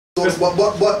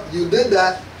But you did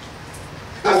that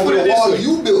after the wall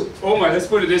you built. Oh my, let's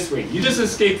put it this way. You just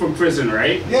escaped from prison,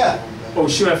 right? Yeah. Oh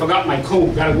shoot, I forgot my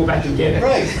comb. Gotta go back and get it.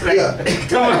 Right. Like, Yeah.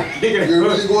 Come on. You're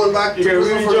really going back to prison? You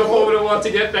prison really jump over the wall to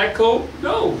get that comb?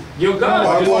 No. You're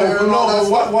gone.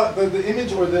 What the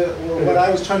image or what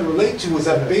I was trying to relate to was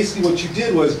that basically what you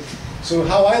did was, so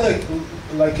how I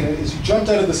like it is you jumped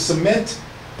out of the cement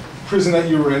prison that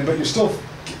you were in, but you're still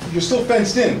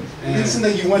fenced in. The instant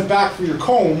that you went back for your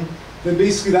comb, then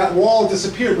basically that wall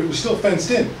disappeared, but you're still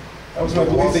fenced in. That was my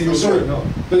belief that you were sort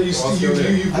of, but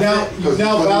you've now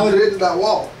validated that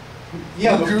wall.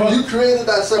 Yeah, you created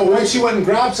that separation. But once you went and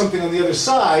grabbed something on the other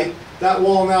side, that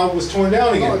wall now was torn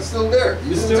down again. No, it's still there.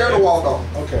 You didn't tear the wall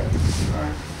down. Okay.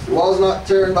 The wall's not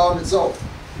tearing down itself.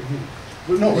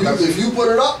 No, if you put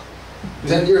it up,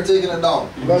 then you're taking it down.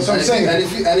 That's what I'm saying. And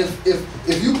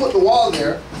if you put the wall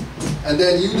there, and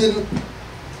then you didn't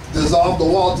dissolve the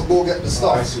wall to go get the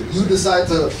stuff, you decide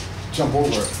to jump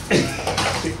over it.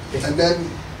 And then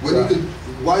when you could,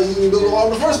 why you even build the wall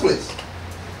in the first place?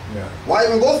 Yeah. Why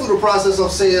even go through the process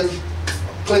of saying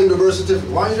claim the birth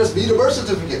certificate? Why don't you just be the birth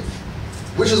certificate?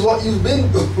 Which is what you've been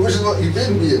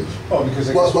being. Oh, because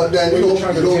but then you don't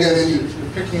get any. You're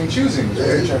picking and choosing.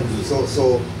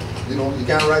 So you know you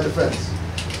can't ride the fence.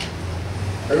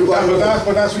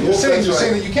 But that's what you're saying. You're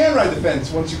saying that you can ride the fence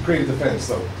once you've created the fence,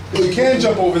 though. You can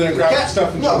jump over there and grab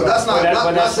stuff and no, but that's not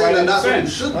saying that that's what you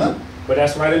should do. But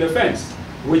that's right in the fence.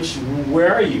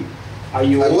 Where are you? Are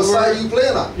you over? What side are you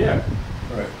playing on? Yeah.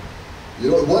 Right. You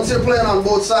know, once you're playing on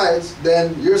both sides,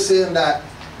 then you're saying that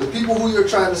the people who you're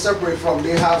trying to separate from,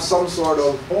 they have some sort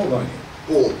of hold on you.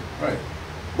 Hold. Right.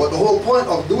 But the whole point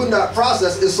of doing that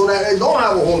process is so that they don't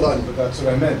have a hold on you. But that's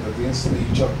what I meant. That the instant that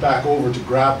you jumped back over to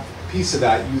grab a piece of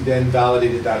that, you then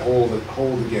validated that hold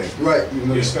again. Right. Even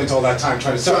though you spent all that time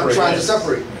trying to separate. Trying to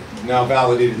separate. You now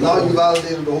validated the hold. Now you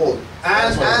validated the hold.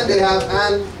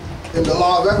 And in the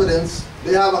law of evidence,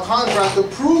 they have a contract to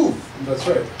prove. That's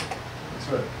right. That's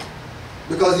right.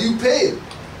 Because you paid.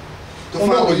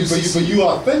 But you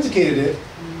authenticated it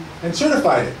and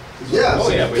certified it. Yeah. Oh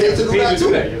yeah, but you have to pay to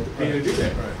do that. You have to pay to do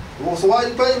that. Right. Well, so why are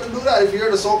you paying to do that if you're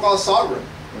the so-called sovereign?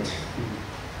 Right.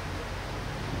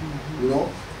 You know.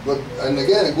 And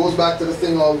again, it goes back to the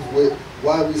thing of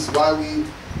why we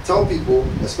tell people,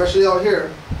 especially out here,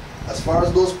 as far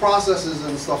as those processes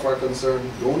and stuff are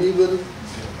concerned, don't even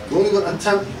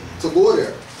attempt to go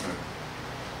there,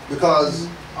 because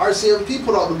RCMP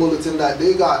put out the bulletin that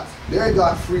they got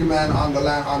free men on the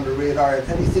land, on the radar, and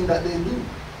anything that they do,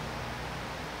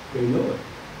 They know it.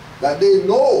 that they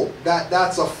know that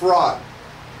that's a fraud.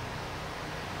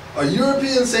 A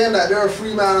European saying that they're a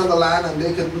free man on the land and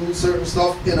they can do certain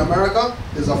stuff in America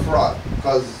is a fraud,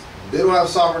 because they don't have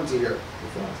sovereignty here.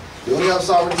 They only have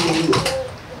sovereignty in Europe.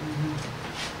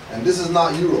 And this is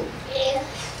not Europe.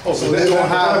 Oh, so they don't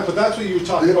have. But that's what you were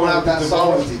talking about. They don't have that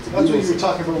sovereignty. That's what you were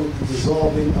talking about with the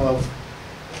dissolving of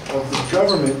the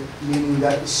government, meaning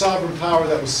that the sovereign power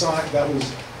that was signed, that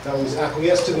was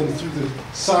acquiesced to them through the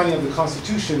signing of the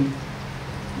Constitution,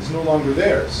 is no longer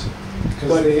theirs,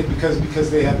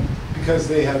 because they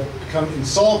have become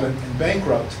insolvent and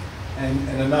bankrupt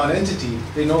and a non-entity.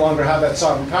 They no longer have that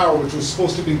sovereign power, which was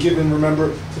supposed to have been given,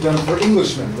 remember, to them for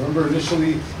Englishmen. Remember,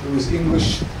 initially there was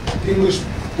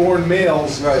English-born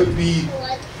males could be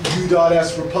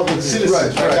U.S. Republic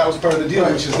citizens. Right? That was part of the deal,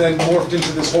 which has then morphed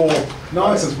into this whole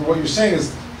nonsense. But what you're saying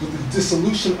is, with the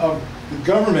dissolution of the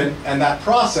government and that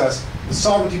process, the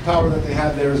sovereignty power that they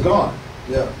had there is gone.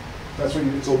 Yeah. That's what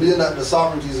you. So being that the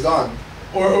sovereignty is gone,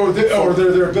 or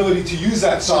their ability to use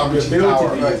that sovereignty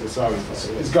power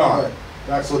is gone.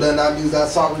 Right. So then that means that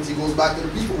sovereignty goes back to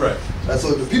the people. Right. And so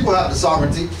if the people have the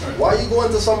sovereignty, why are you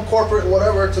going to some corporate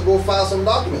whatever to go file some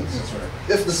documents? That's right.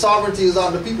 If the sovereignty is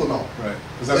on the people now. Right.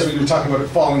 Because that's what you're talking about, it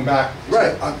falling back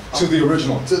to the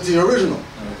original. To the original.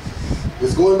 Right.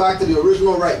 It's going back to the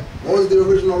original right. What is the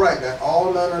original right? That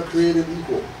all men are created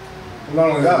equal. Well, not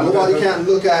only that,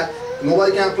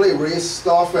 nobody can play race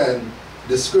stuff and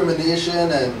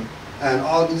discrimination and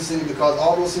all these things, because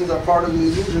all those things are part of the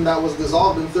illusion that was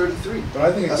dissolved in '33. But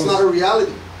I think that's not a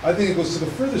reality. I think it goes to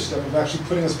the further step of actually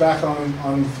putting us back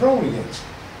on the throne again.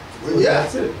 Well, yeah,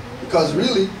 that's it. Because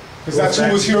really, because that's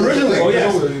who was here originally. Oh,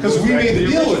 yes. Because we made the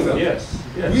deal with them. Yes.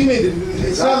 Yes. We made it.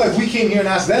 It's not like we came here and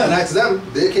asked them. And asked them.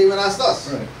 They came and asked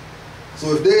us. Right.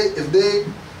 So if they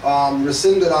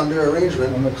rescinded on their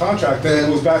arrangement on the contract, then it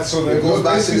goes back. So that it goes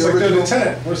back to the original. Like they're the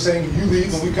tenant. We're saying you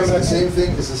leave and we come back. It's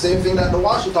the same thing that the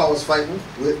Washington was fighting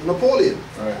with Napoleon.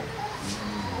 Right.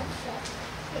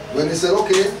 When they said,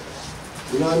 okay,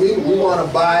 you know what I mean? We want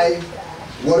to buy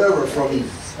whatever from you.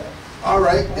 All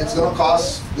right, it's going to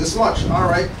cost this much. All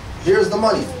right, here's the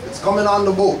money. It's coming on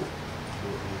the boat.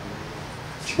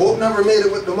 Boat never made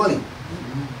it with the money.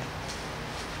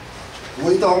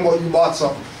 What are you talking about? You bought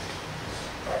something.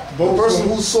 The person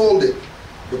who sold it,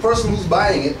 the person who's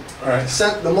buying it,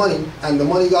 sent the money, and the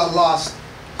money got lost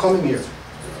coming here.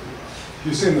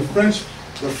 You're saying the French?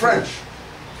 The French.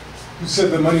 Who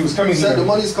said the money was coming here? Said the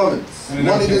money's coming. The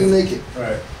money didn't make it.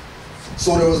 Right.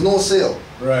 So there was no sale.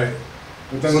 Right.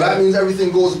 But then so that means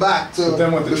everything goes back to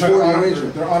before the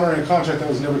arrangement. They're honoring a contract that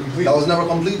was never completed. That was never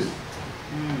completed.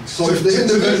 So if the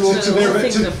individual to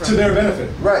their benefit.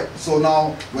 Right. So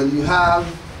now when you have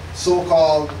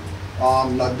so-called,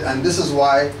 and this is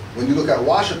why when you look at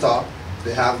Washita,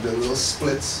 they have the little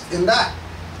splits in that.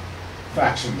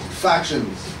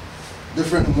 Factions.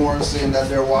 Different Moors saying that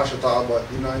they're Washita, but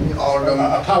you know what I mean? All of them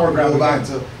a power grab go back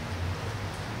to,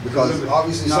 because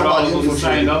obviously not all somebody of them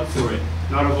signed up for it.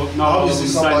 Not all of them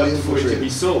signed up for it to be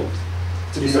sold.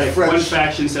 It's like one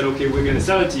faction said, okay, we're going to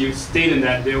sell it to you, stating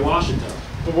that they're Washita.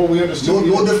 But what we understood...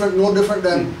 No different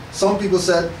than some people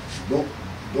said, don't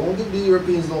give the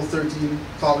Europeans no 13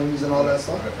 colonies and all that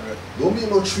stuff. Don't be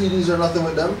no treaties or nothing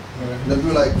with them. And they'll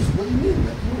be like, what do you mean,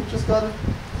 man? You just gotta...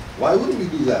 Why wouldn't we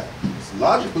do that?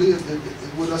 Logically,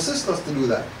 it would assist us to do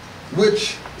that.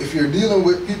 Which, if you're dealing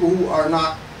with people who are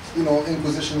not, you know,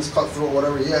 inquisitions, cutthroat,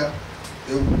 whatever, yeah,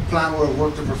 the plan would have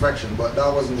worked to perfection, but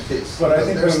that wasn't the case. But I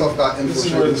think their stuff got this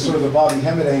infiltrated. is where the sort of the Bobby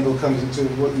Hemmett angle comes into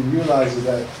what you realize is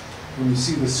that when you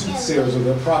see the soothsayers or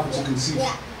the prophets who can see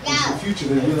into the future,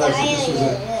 they realize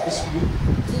that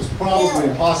this was probably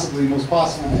and possibly, most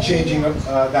possibly, the changing of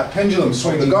that pendulum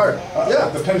swinging. The guard,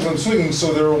 the pendulum swinging.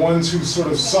 So there were ones who sort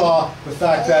of saw the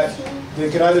fact that they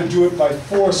could either do it by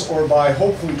force or by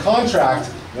hopefully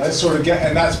contract. Sort of get,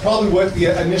 and that's probably what the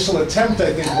initial attempt,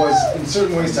 I think, was in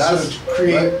certain ways to sort of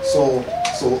create. Right. So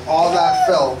all that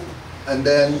fell, and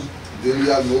then you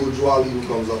have Noble Juali who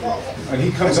comes up now. And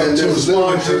he comes up to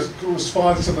respond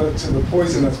to the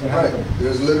poison that's been happening.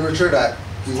 There's literature that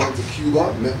he went to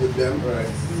Cuba, met with them. Right.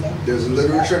 There's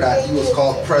literature that he was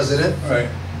called president. Right.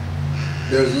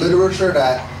 There's literature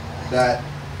that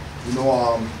you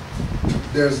know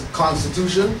there's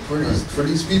constitution for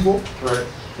these people. Right.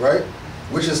 Right.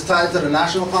 Which is tied to the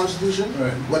national constitution.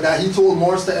 Right. But that he told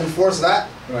Moors to enforce that.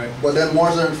 Right. But then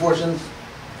Moors are enforcing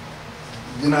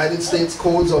United States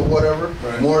codes of whatever.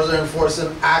 Right. Moors are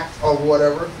enforcing act of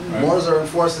whatever. Right. Moors are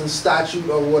enforcing statute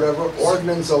of whatever,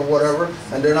 ordinance of whatever,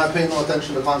 and they're not paying no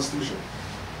attention to the Constitution.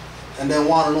 And then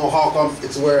want to know how come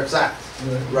it's where it's at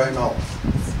right now.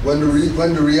 When the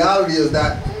reality is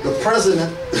that the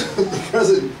president,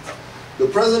 the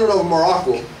president of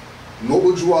Morocco,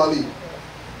 Noble Juali,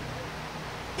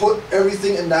 put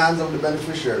everything in the hands of the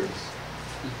beneficiaries.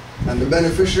 And the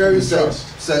beneficiaries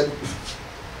said,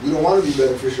 we don't want to be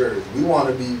beneficiaries. We want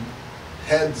to be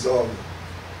heads of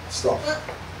stuff.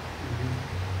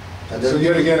 And then so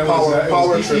yet again,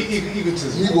 power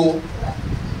egotism. Ego.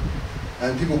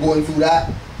 And people going through that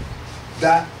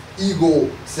ego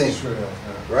thing. Sure,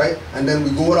 right? And then we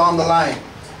go down the line.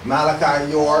 Malachi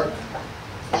York,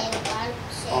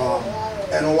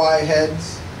 NOI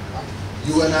heads,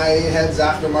 UNIA heads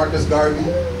after Marcus Garvey.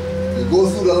 You go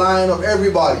through the line of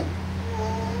everybody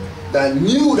that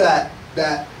knew that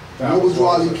Noble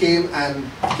Juali came, and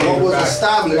what was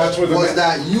established was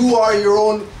that you are your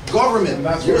own government.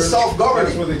 You're self-governing.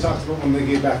 That's what they talked about when they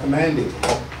gave back the mandate.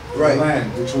 Right. The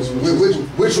land, which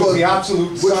was the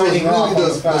absolute signing off really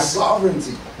of the fact. The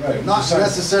sovereignty. Right. Not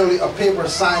necessarily a paper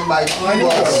signed by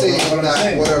people saying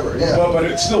that whatever. Yeah. But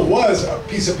it still was a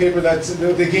piece of paper that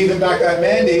they gave them back that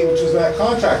mandate, which was that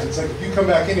contract. It's like if you come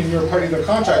back in and you're a party to the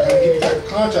contract, and I give you back the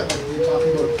contract like we were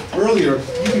talking about earlier,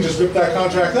 you can just rip that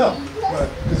contract up.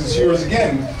 Because it's yours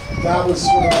again. That was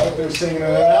sort of what they were saying in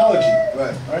an analogy.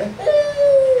 Right?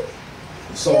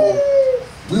 So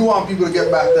we want people to get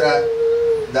back to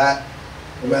that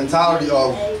mentality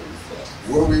of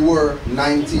where we were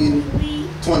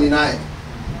 1929.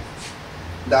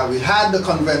 That we had the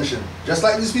convention. Just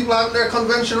like these people have their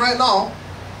convention right now,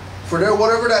 for their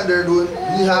whatever that they're doing,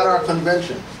 we had our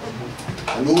convention.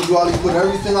 And Noble Juali put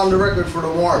everything on the record for the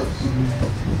Moors.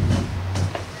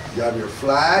 You have your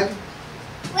flag,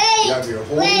 you have your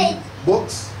holy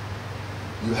books,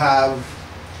 you have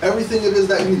everything it is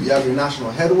that you need. You have your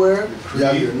national headwear, you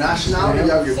have your nationality, you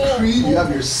have your creed, you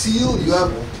have your seal, you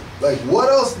have, like, what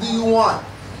else do you want?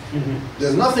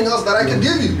 There's nothing else that I can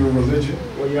give you. Your religion.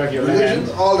 Well, you have your religion,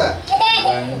 land. all that.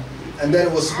 And then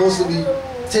it was supposed to be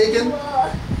taken,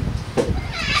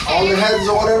 all the heads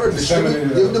or whatever,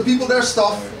 distributed, give the people their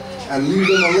stuff, and leave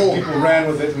them alone. People ran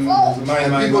with it, and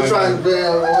people trying to say,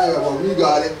 oh yeah, well, we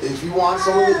got it. If you want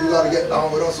some of it, you got to get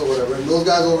down with us or whatever. And those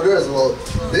guys over there say, well,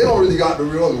 they don't really got the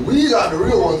real ones. We got the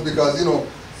real ones because, you know,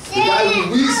 the guy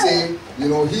who we say, you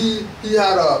know, he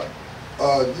had a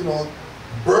you know,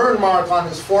 burn mark on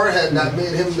his forehead that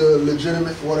made him the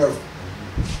legitimate whatever.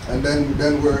 And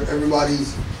then we're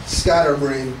everybody's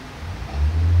scatterbrained,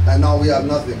 and now we have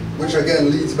nothing. Which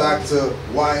again leads back to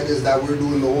why it is that we're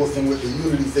doing the whole thing with the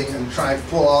unity thing and trying to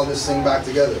pull all this thing back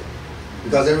together.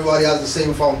 Because everybody has the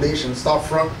same foundation. Stop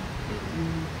front.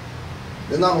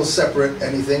 There's not no separate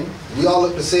anything. We all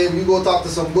look the same. You go talk to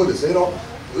some Buddhists. They don't.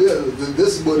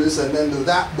 This Buddhist and then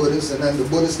that Buddhist and then the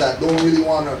Buddhists that don't really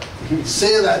want to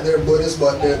say that they're Buddhists,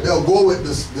 but they'll go with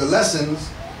the lessons.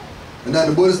 And then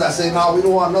the Buddhists that say, no, we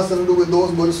don't want nothing to do with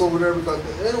those Buddhists over there because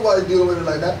ain't nobody dealing with it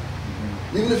like that.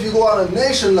 Even if you go on a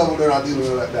nation level, they're not dealing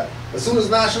with it like that. As soon as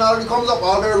nationality comes up,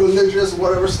 all their religious,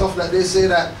 whatever stuff that they say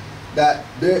that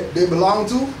they belong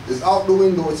to is out the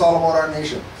window. It's all about our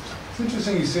nation. It's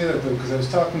interesting you say that though, because I was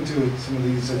talking to some of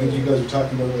these, I think you guys were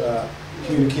talking about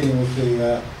communicating with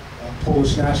the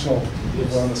Polish national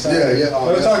over on the side. Yeah.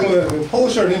 I was talking about the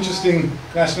Polish are an interesting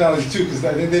nationality too, because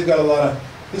I think they've got a lot of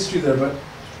history there. But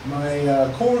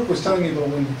my co-worker was telling me about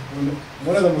when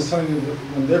one of them was telling me that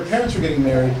when their parents were getting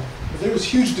married, that there was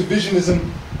huge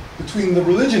divisionism between the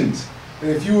religions. And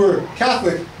if you were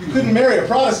Catholic, you couldn't marry a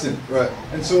Protestant. Right.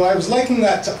 And so I was likening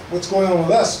that to what's going on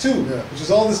with us too, which is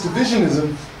all this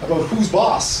divisionism about who's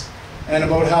boss. And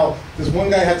about how this one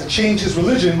guy had to change his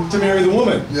religion to marry the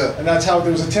woman. Yeah. And that's how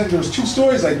there was two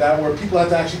stories like that where people had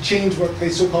to actually change what they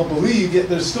so-called believe, yet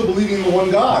they're still believing in the one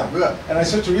God. Yeah. And I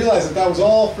started to realize that that was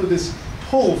all for this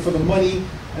pull for the money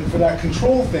and for that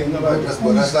control thing about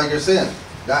but that's like you're saying.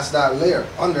 That's that layer.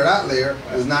 Under that layer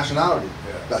is nationality.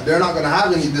 Yeah. That they're not going to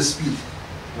have any dispute.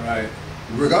 Right.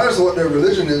 Regardless of what their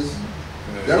religion is,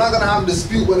 they're not going to have a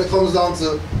dispute when it comes down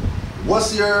to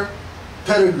what's your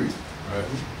pedigree. Right.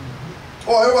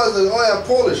 Oh, everybody's like, oh yeah,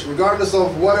 Polish, regardless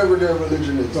of whatever their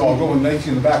religion is. So I'll go and knife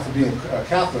you in the back for being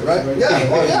Catholic. Right? Yeah,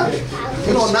 oh yeah.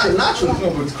 You know, naturally. No,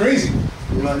 but it's crazy.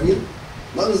 You know what I mean?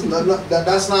 That's not, That's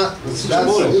that's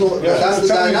the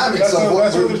dynamics of what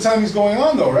that's what the time is going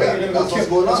on though, right? Yeah, that's what's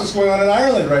going on. That's what's going on in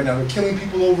Ireland right now. They're killing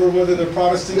people over whether they're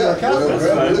Protestant or Catholic.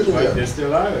 Right? They're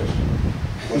still Irish.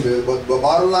 But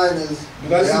bottom line is, but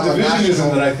that's the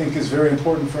divisionism that I think is very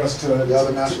important for us to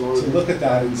look at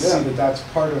that and see that that's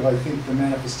part of, I think, the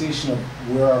manifestation of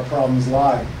where our problems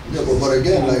lie. Yeah, but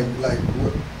again, like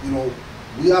you know,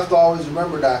 we have to always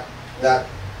remember that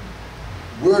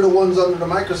we're the ones under the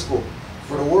microscope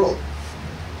for the world.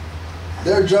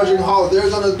 They're judging how they're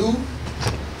gonna do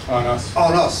on us.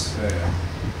 On us. Yeah.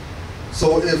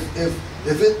 So if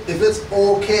it's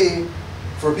okay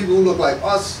for people who look like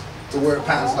us to wear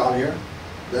pants down here,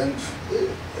 then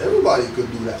everybody could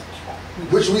do that.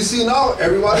 Which we see now,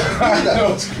 everybody can do that.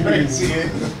 No, it's crazy.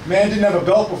 Man didn't have a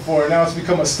belt before, now it's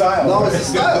become a style. Now it's a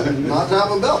style, not to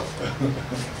have a belt.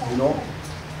 You know?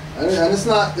 And it's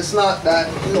not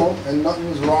that, you know, and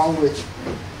nothing's wrong with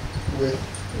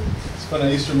It's funny,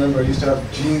 I used to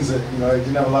have jeans that, you know, I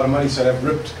didn't have a lot of money, so I'd have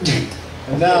ripped.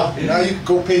 And now you can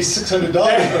go pay $600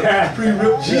 for a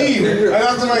pre-ripped jean. I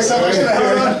thought to myself, I should have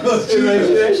held on to those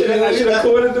jeans. I should have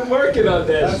quoted the market on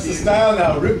that. That's the style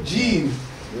now, ripped jean.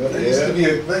 That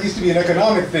used to be an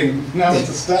economic thing. Now it's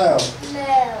a style.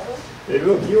 No. Hey,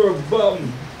 look, you're a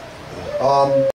bum.